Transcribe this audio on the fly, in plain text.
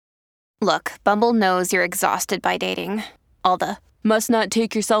Look, Bumble knows you're exhausted by dating. All the must not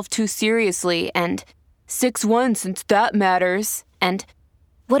take yourself too seriously and 6'1" since that matters. And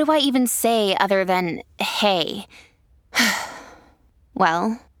what do I even say other than hey?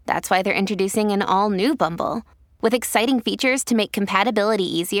 Well, that's why they're introducing an all-new Bumble with exciting features to make compatibility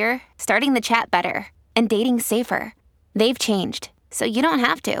easier, starting the chat better, and dating safer. They've changed, so you don't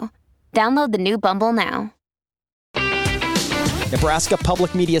have to. Download the new Bumble now. Nebraska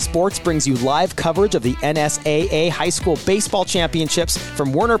Public Media Sports brings you live coverage of the NSAA High School Baseball Championships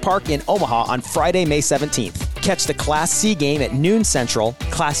from Werner Park in Omaha on Friday, May 17th. Catch the Class C game at noon Central,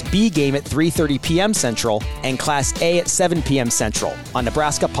 Class B game at 3:30 p.m. Central, and Class A at 7 p.m. Central on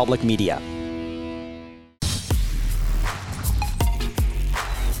Nebraska Public Media.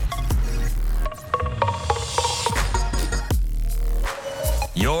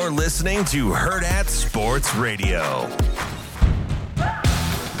 You're listening to Hurrdat Sports Radio.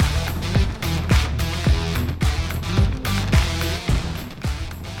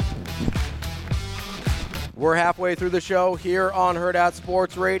 We're halfway through the show here on Hurrdat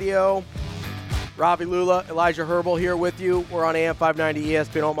Sports Radio. Ravi Lula, Elijah Herbal here with you. We're on AM 590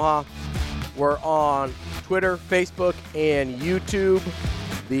 ESPN Omaha. We're on Twitter, Facebook, and YouTube.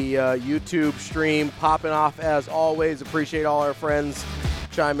 The YouTube stream popping off as always. Appreciate all our friends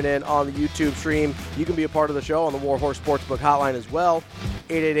chiming in on the YouTube stream. You can be a part of the show on the Warhorse Sportsbook hotline as well.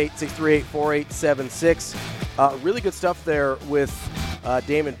 888-638-4876. Really good stuff there with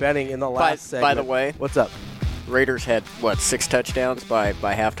Damon Benning in the last segment. By the way, what's up? Raiders had, 6 touchdowns by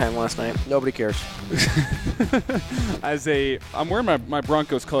halftime last night? Nobody cares. I'm wearing my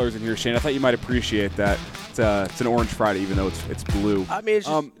Broncos colors in here, Shane. I thought you might appreciate that. It's an orange Friday, even though it's blue. I mean, it's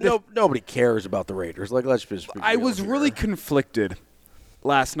just, nobody cares about the Raiders. Like, let's just. I was really conflicted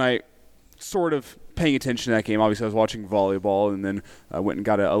last night, sort of paying attention to that game. Obviously, I was watching volleyball, and then I went and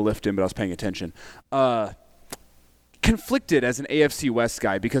got a lift in, but I was paying attention. Conflicted as an AFC West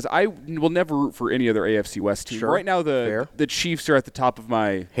guy because I will never root for any other AFC West team. Sure. Right now, the Chiefs are at the top of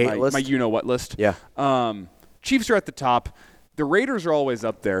my you-know-what list. Yeah. Chiefs are at the top. The Raiders are always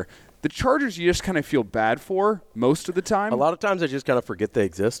up there. The Chargers you just kind of feel bad for most of the time. A lot of times I just kind of forget they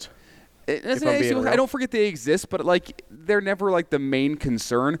exist. I don't forget they exist, but they're never the main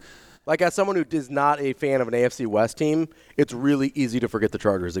concern. Like, as someone who is not a fan of an AFC West team, it's really easy to forget the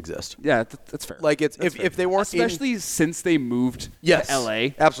Chargers exist. Yeah, that's fair. Like, if they weren't especially since they moved to LA.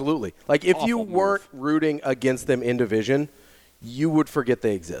 Absolutely. Like, if you weren't move. rooting against them in division, you would forget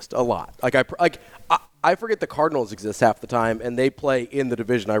they exist a lot. I forget the Cardinals exist half the time, and they play in the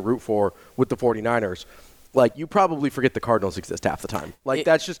division I root for with the 49ers. Like, you probably forget the Cardinals exist half the time.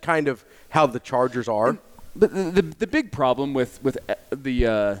 That's just kind of how the Chargers are. But the big problem with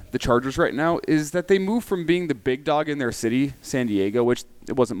the Chargers right now is that they moved from being the big dog in their city, San Diego, which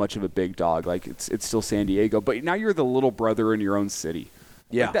it wasn't much of a big dog. It's still San Diego, but now you're the little brother in your own city.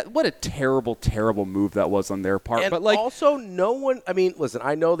 Yeah. What a terrible, terrible move that was on their part. And but also, no one – I mean, listen,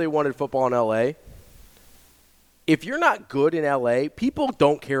 I know they wanted football in L.A. If you're not good in L.A., people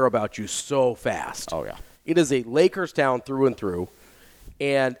don't care about you so fast. Oh, yeah. It is a Lakers town through and through.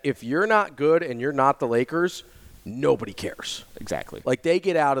 And if you're not good and you're not the Lakers, nobody cares. Exactly. They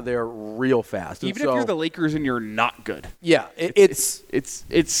get out of there real fast. Even if you're the Lakers and you're not good. Yeah. It's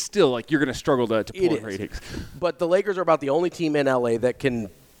still you're going to struggle to pull in ratings. But the Lakers are about the only team in L.A. that can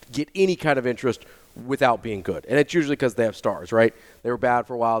get any kind of interest without being good. And it's usually because they have stars, right? They were bad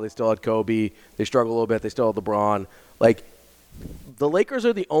for a while. They still had Kobe. They struggled a little bit. They still had LeBron. The Lakers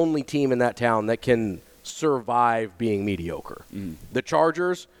are the only team in that town that can survive being mediocre. The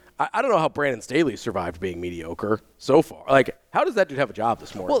Chargers, I don't know how Brandon Staley survived being mediocre so far. How does that dude have a job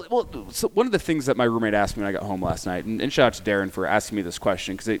this morning? Well, so one of the things that my roommate asked me when I got home last night, and shout out to Darren for asking me this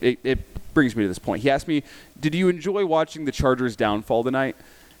question because it brings me to this point. He asked me, did you enjoy watching the Chargers' downfall tonight?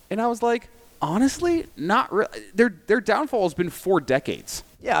 And I was like, honestly, not really. Their downfall has been 4 decades.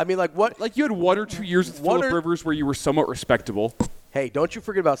 Yeah, I mean, what? You had 1 or 2 years with Phillip Rivers where you were somewhat respectable. Hey, don't you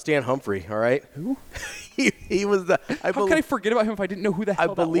forget about Stan Humphrey, all right? Who? he was the. How can I forget about him if I didn't know who the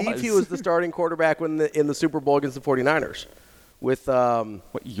hell that was? I believe he was the starting quarterback in the Super Bowl against the 49ers. With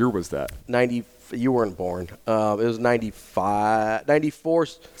what year was that? 90. You weren't born. It was 95, 94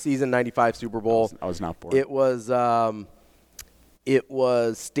 season, 95 Super Bowl. I was not born. It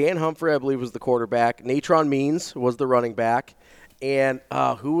was Stan Humphrey, I believe, was the quarterback. Natron Means was the running back, and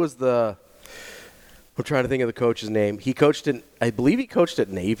who was the? I'm trying to think of the coach's name. I believe he coached at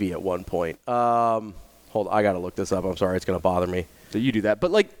Navy at one point. Hold on, I got to look this up. I'm sorry, it's going to bother me. So you do that.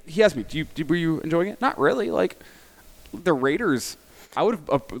 But, he asked me, were you enjoying it? Not really. The Raiders, I would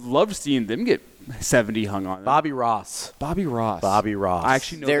have loved seeing them get 70 hung on them. Bobby Ross. Bobby Ross. I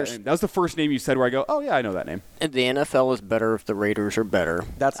actually know that name. That was the first name you said where I go, oh, yeah, I know that name. And the NFL is better if the Raiders are better.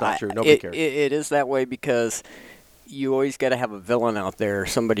 That's not true. Nobody cares. It is that way because you always got to have a villain out there,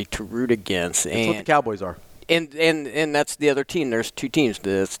 somebody to root against. That's what the Cowboys are. And that's the other team. There's two teams.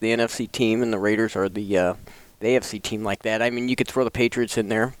 It's the NFC team, and the Raiders are the AFC team like that. I mean, you could throw the Patriots in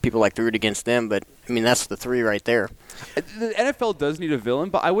there. People like to root against them, but, I mean, that's the three right there. The NFL does need a villain,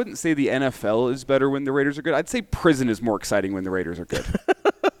 but I wouldn't say the NFL is better when the Raiders are good. I'd say prison is more exciting when the Raiders are good.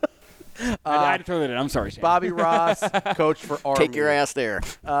 I had to throw that in. I'm sorry, Shane. Bobby Ross, coach for Army. Take your ass there.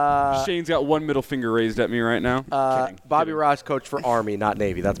 Shane's got one middle finger raised at me right now. Bobby Ross, coach for Army, not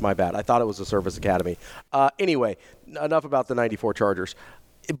Navy. That's my bad. I thought it was a service academy. Anyway, enough about the 94 Chargers.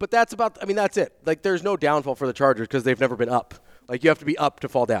 But that's it. Like, there's no downfall for the Chargers because they've never been up. Like, you have to be up to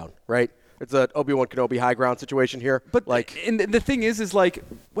fall down, right? It's an Obi-Wan Kenobi high ground situation here. But and the thing is like,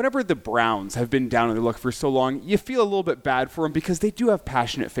 whenever the Browns have been down in their luck for so long, you feel a little bit bad for them because they do have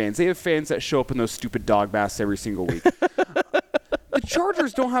passionate fans. They have fans that show up in those stupid dog baths every single week. The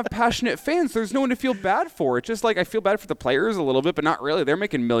Chargers don't have passionate fans. There's no one to feel bad for. It's just like I feel bad for the players a little bit, but not really. They're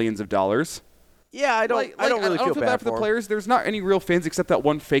making millions of dollars. Yeah, I don't really feel bad for the players. There's not any real fans except that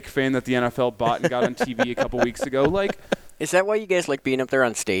one fake fan that the NFL bought and got on TV a couple weeks ago. Like, is that why you guys like being up there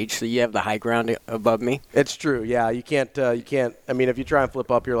on stage? So you have the high ground above me? It's true. Yeah, you can't. I mean, if you try and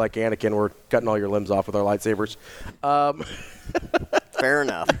flip up, you're like Anakin. We're cutting all your limbs off with our lightsabers. Fair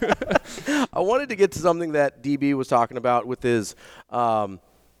enough. I wanted to get to something that DB was talking about with his kind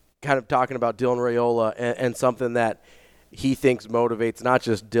of talking about Dylan Raiola and something that he thinks motivates not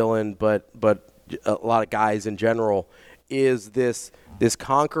just Dylan but a lot of guys in general is this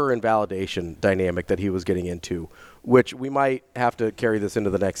conquer and validation dynamic that he was getting into, which we might have to carry this into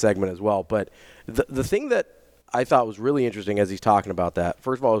the next segment as well. But the thing that I thought was really interesting as he's talking about that,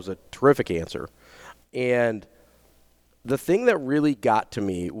 first of all, it was a terrific answer. And the thing that really got to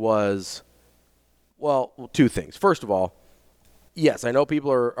me was, well, two things. First of all, yes, I know people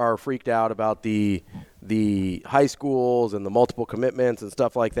are freaked out about the high schools and the multiple commitments and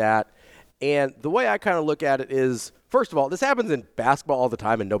stuff like that. And the way I kind of look at it is, first of all, this happens in basketball all the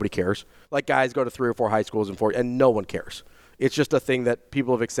time and nobody cares. Like, guys go to 3 or 4 high schools and no one cares. It's just a thing that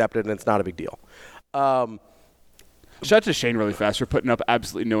people have accepted and it's not a big deal. Shout out to Shane really fast for putting up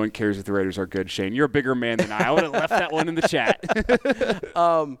absolutely no one cares if the Raiders are good, Shane. You're a bigger man than I would have left that one in the chat.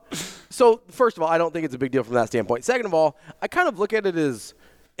 So, first of all, I don't think it's a big deal from that standpoint. Second of all, I kind of look at it as,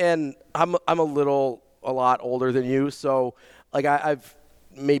 and I'm a lot older than you, so like I've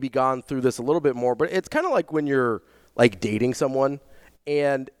maybe gone through this a little bit more, but it's kind of like when you're like dating someone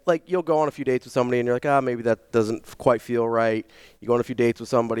and like you'll go on a few dates with somebody and you're like, maybe that doesn't quite feel right. You go on a few dates with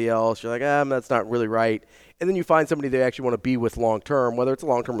somebody else, you're like, that's not really right. And then you find somebody they actually want to be with long term, whether it's a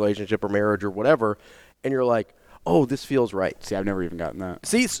long term relationship or marriage or whatever, and you're like, oh, this feels right. See, I've never even gotten that.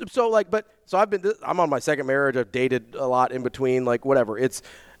 See, so I'm on my second marriage. I've dated a lot in between, like whatever.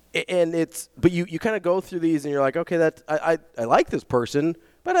 But you kind of go through these and you're like, okay, I like this person,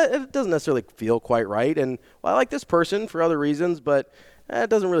 but it doesn't necessarily feel quite right. And I like this person for other reasons, but it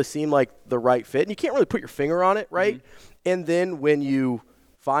doesn't really seem like the right fit. And you can't really put your finger on it, right? Mm-hmm. And then when you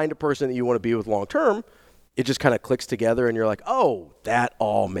find a person that you want to be with long term, it just kind of clicks together and you're like, oh, that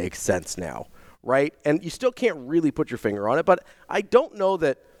all makes sense now, right? And you still can't really put your finger on it, but I don't know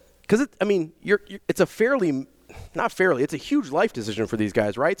that because it's a fairly – not fairly. It's a huge life decision for these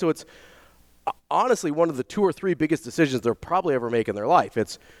guys, right? So it's honestly one of the 2 or 3 biggest decisions they'll probably ever make in their life.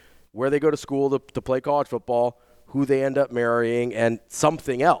 It's where they go to school to play college football, who they end up marrying, and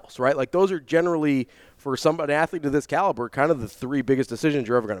something else, right? Like those are generally, for an athlete of this caliber, kind of the 3 biggest decisions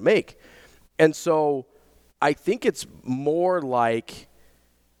you're ever going to make. And so I think it's more like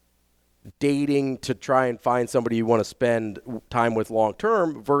dating to try and find somebody you want to spend time with long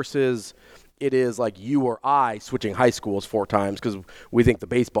term versus it is like you or I switching high schools 4 times because we think the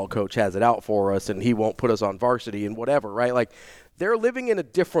baseball coach has it out for us and he won't put us on varsity and whatever, right? Like they're living in a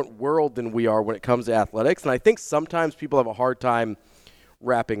different world than we are when it comes to athletics, and I think sometimes people have a hard time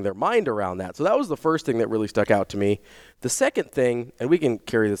wrapping their mind around that. So that was the first thing that really stuck out to me. The second thing, and we can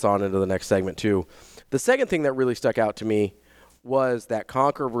carry this on into the next segment too, the second thing that really stuck out to me was that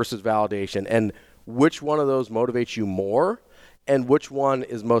conquer versus validation and which one of those motivates you more and which one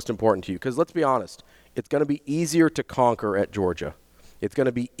is most important to you. Because let's be honest, it's going to be easier to conquer at Georgia. It's going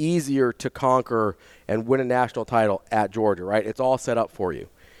to be easier to conquer and win a national title at Georgia, right? It's all set up for you.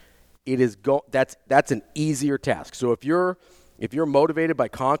 It is that's an easier task. So if you're motivated by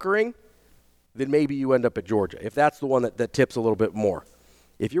conquering, then maybe you end up at Georgia. If that's the one that tips a little bit more.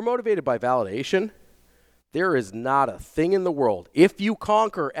 If you're motivated by validation, There is not a thing in the world. If you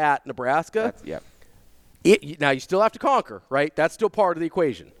conquer at Nebraska, now you still have to conquer, right? That's still part of the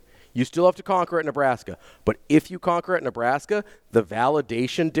equation. You still have to conquer at Nebraska. But if you conquer at Nebraska, the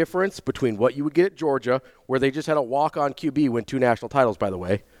validation difference between what you would get at Georgia, where they just had a walk-on QB win 2 national titles, by the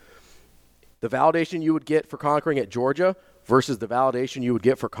way, the validation you would get for conquering at Georgia versus the validation you would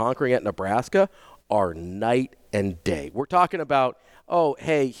get for conquering at Nebraska are night and day. We're talking about, oh,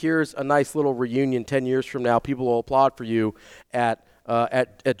 hey, here's a nice little reunion 10 years from now. People will applaud for you at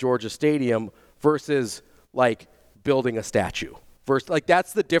Georgia Stadium versus, like, building a statue. Like,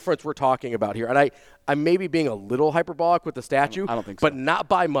 that's the difference we're talking about here. And I'm maybe being a little hyperbolic with the statue, I don't think so. But not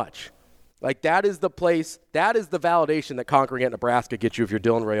by much. Like, that is the place, that is the validation that conquering at Nebraska gets you if you're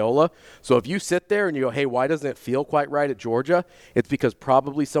Dylan Raiola. So if you sit there and you go, hey, why doesn't it feel quite right at Georgia? It's because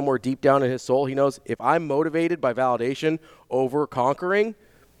probably somewhere deep down in his soul, he knows if I'm motivated by validation over conquering,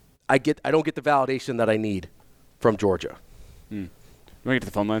 I don't get the validation that I need from Georgia. You want to get to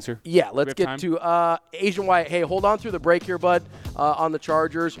the phone lines here? Yeah, let's get to Asian Wyatt. Hey, hold on through the break here, bud, on the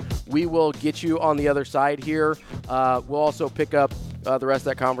Chargers. We will get you on the other side here. We'll also pick up the rest of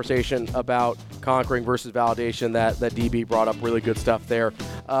that conversation about conquering versus validation that DB brought up. Really good stuff there.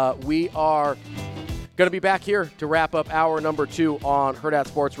 We are going to be back here to wrap up hour number 2 on Herd at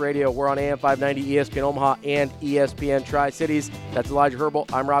Sports Radio. We're on AM 590, ESPN Omaha, and ESPN Tri-Cities. That's Elijah Herbal.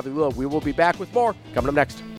 I'm Ravi Lula. We will be back with more coming up next.